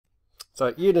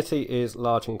So Unity is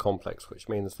large and complex, which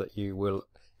means that you will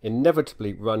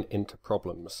inevitably run into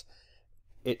problems.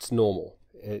 It's normal.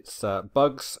 It's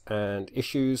bugs and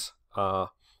issues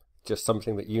are just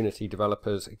something that Unity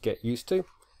developers get used to,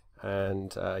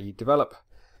 and you develop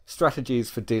strategies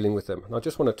for dealing with them. And I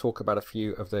just want to talk about a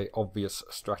few of the obvious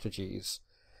strategies.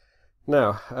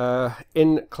 Now,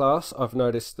 in class, I've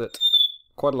noticed that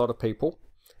quite a lot of people,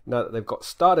 now that they've got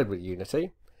started with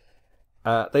Unity,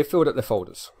 they filled up their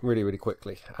folders really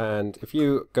quickly. And if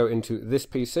you go into this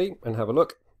PC and have a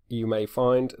look, you may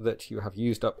find that you have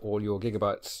used up all your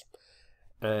gigabytes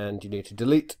and you need to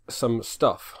delete some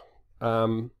stuff,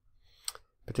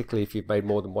 particularly if you've made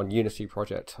more than one Unity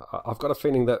project. I've got a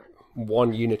feeling that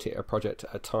one Unity project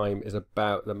at a time is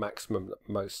about the maximum that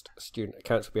most student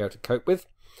accounts will be able to cope with.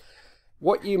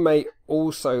 What you may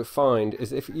also find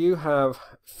is if you have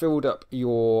filled up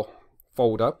your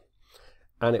folder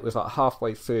and it was like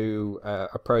halfway through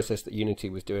a process that Unity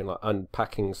was doing, like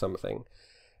unpacking something,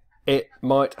 it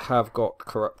might have got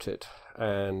corrupted,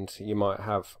 and you might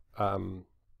have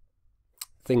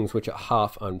things which are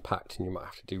half unpacked and you might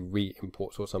have to do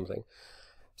re-imports or something.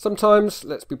 Sometimes,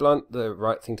 let's be blunt, the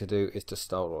right thing to do is to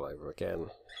start all over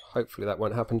again. Hopefully that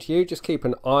won't happen to you. Just keep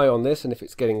an eye on this, and if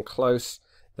it's getting close,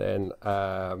 then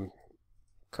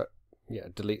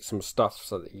delete some stuff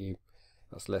so that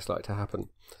that's less likely to happen.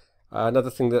 Another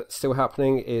thing that's still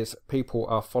happening is people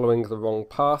are following the wrong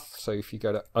path. So if you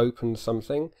go to open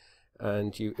something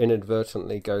and you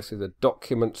inadvertently go through the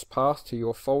documents path to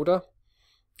your folder,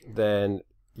 then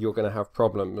you're going to have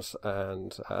problems,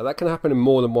 and that can happen in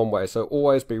more than one way. So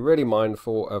always be really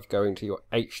mindful of going to your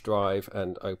H drive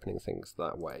and opening things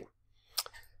that way.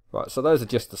 Right, so those are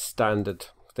just the standard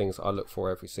things I look for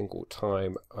every single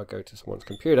time I go to someone's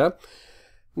computer.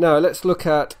 Now let's look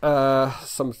at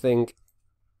something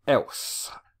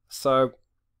else. So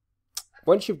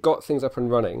once you've got things up and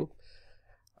running,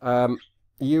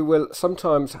 you will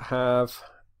sometimes have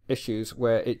issues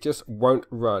where it just won't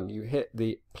run. You hit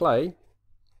the play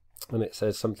and it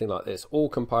says something like this: all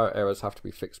compiler errors have to be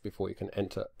fixed before you can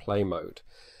enter play mode.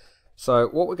 So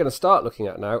what we're going to start looking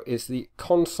at now is the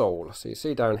console. So you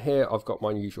see down here I've got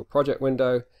my usual project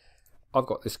window. I've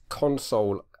got this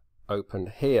console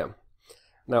open here.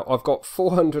 Now I've got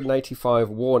 485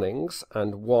 warnings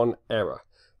and one error.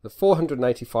 The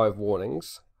 485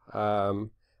 warnings are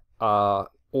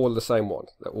all the same one.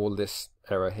 They're all this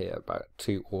error here about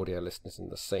 2 audio listeners in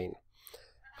the scene.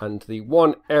 And the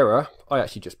one error, I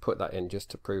actually just put that in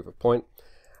just to prove a point.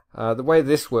 The way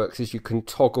this works is you can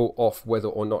toggle off whether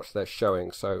or not they're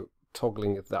showing. So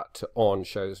toggling that to on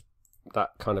shows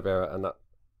that kind of error, and that,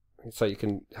 so you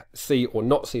can see or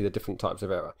not see the different types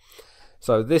of error.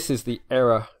 So this is the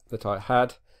error that I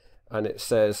had, and it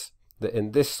says that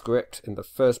in this script, in the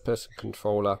first person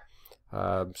controller,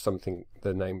 the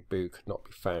name boo could not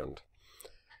be found.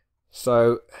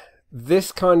 So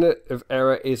this kind of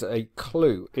error is a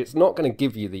clue. It's not going to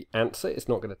give you the answer. It's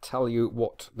not going to tell you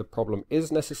what the problem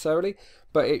is necessarily,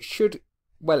 but it should,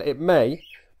 well, it may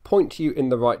point you in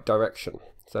the right direction.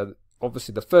 So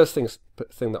obviously the first thing that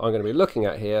I'm going to be looking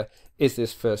at here is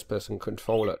this first person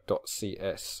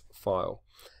controller.cs file.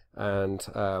 And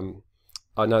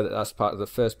I know that that's part of the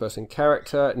first person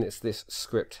character, and it's this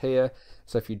script here.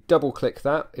 So if you double click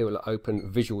that, it will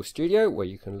open Visual Studio where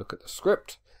you can look at the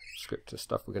script. Script is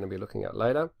stuff we're going to be looking at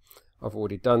later. I've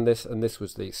already done this, and this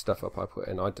was the stuff up I put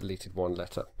in. I deleted one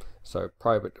letter. So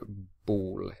private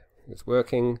bool is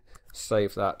working.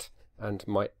 Save that, and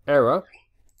my error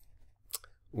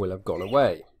will have gone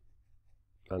away.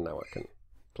 And now I can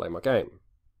play my game.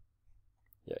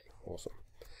 Yay, awesome.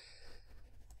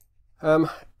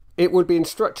 It would be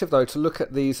instructive though to look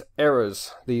at these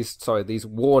errors, these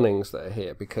warnings that are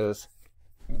here, because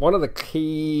one of the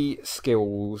key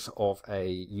skills of a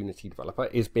Unity developer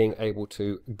is being able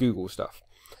to Google stuff.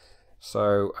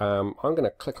 So I'm going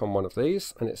to click on one of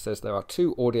these, and it says there are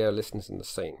 2 audio listeners in the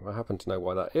scene. I happen to know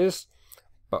why that is,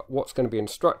 but what's going to be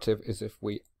instructive is if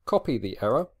we copy the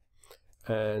error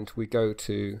and we go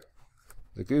to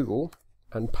the Google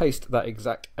and paste that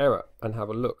exact error and have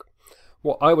a look.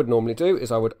 What I would normally do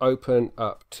is I would open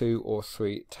up 2 or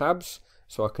 3 tabs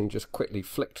so I can just quickly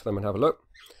flick to them and have a look.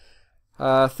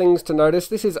 Things to notice: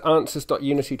 this is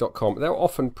answers.unity.com. They're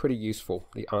often pretty useful,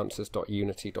 the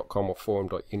answers.unity.com or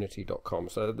forum.unity.com.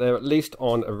 So they're at least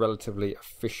on a relatively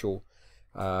official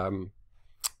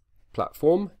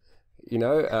platform. You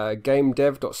know,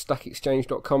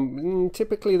 gamedev.stackexchange.com,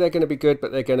 typically they're going to be good,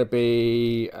 but they're going to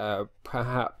be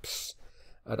perhaps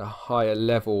at a higher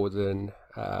level than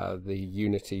the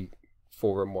Unity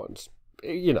forum ones.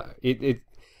 You know, it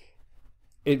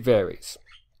varies.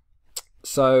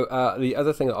 So the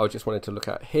other thing that I just wanted to look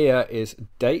at here is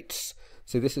dates.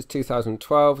 So this is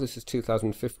 2012, this is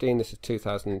 2015, this is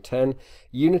 2010.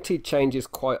 Unity changes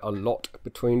quite a lot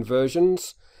between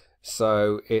versions,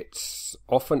 so it's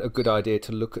often a good idea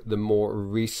to look at the more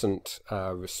recent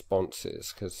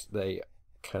responses because they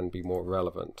can be more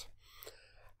relevant.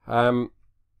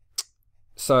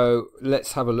 So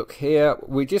let's have a look here.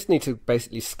 We just need to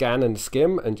basically scan and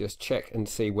skim and just check and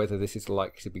see whether this is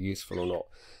likely to be useful or not.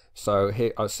 So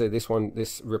here I'll say this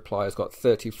reply has got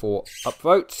 34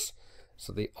 upvotes.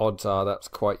 So the odds are that's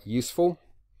quite useful.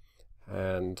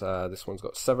 And this one's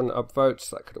got 7 upvotes.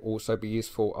 That could also be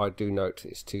useful. I do note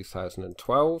it's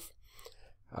 2012.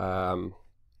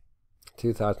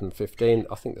 2015,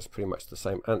 I think that's pretty much the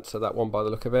same answer, that one, by the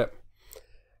look of it.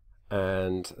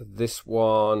 And this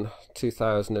one,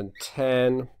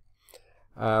 2010.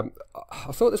 I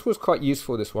thought this was quite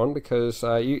useful, this one, because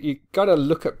you got to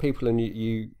look at people and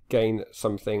you gain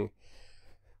something.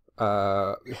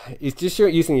 It's just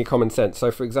using your common sense.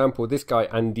 So, for example, this guy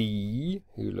Andy,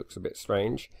 who looks a bit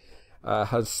strange,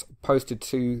 has posted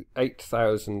to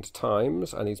 8,000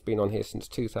 times, and he's been on here since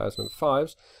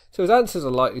 2005. So his answers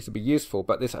are likely to be useful,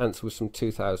 but this answer was from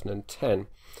 2010.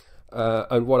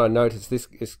 And what I noticed,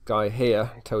 this guy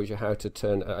here tells you how to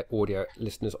turn audio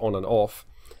listeners on and off.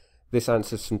 This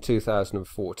answer's from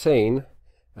 2014,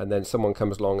 and then someone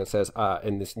comes along and says,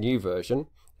 in this new version,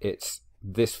 it's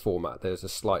this format. There's a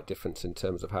slight difference in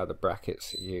terms of how the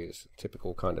brackets are used,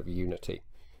 typical kind of Unity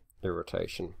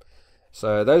irritation.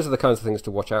 So those are the kinds of things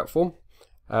to watch out for.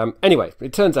 Anyway,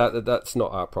 it turns out that that's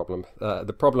not our problem.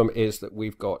 The problem is that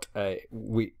we've got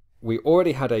we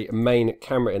already had a main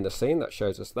camera in the scene that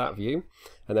shows us that view,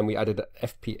 and then we added an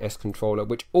FPS controller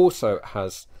which also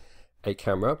has a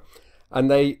camera, and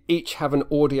they each have an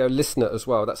audio listener as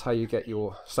well. That's how you get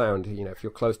your sound. You know, if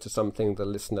you're close to something, the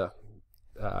listener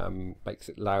makes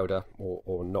it louder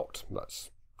or not.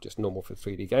 That's just normal for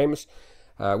 3D games.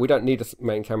 We don't need a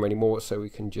main camera anymore, so we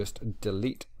can just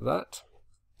delete that.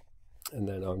 And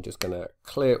then I'm just going to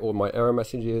clear all my error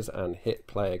messages and hit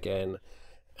play again,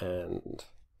 and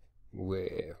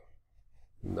we're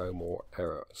no more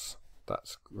errors.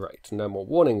 That's great. No more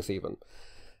warnings even.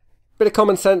 Bit of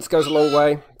common sense goes a long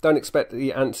way. Don't expect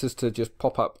the answers to just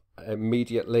pop up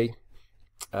immediately.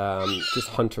 Just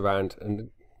hunt around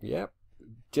and yeah,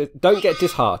 just don't get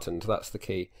disheartened. That's the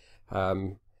key.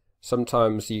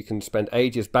 Sometimes you can spend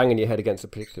ages banging your head against a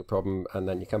particular problem, and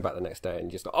then you come back the next day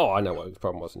and just, oh, I know what the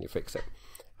problem was, and you fix it.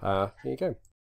 Here you go.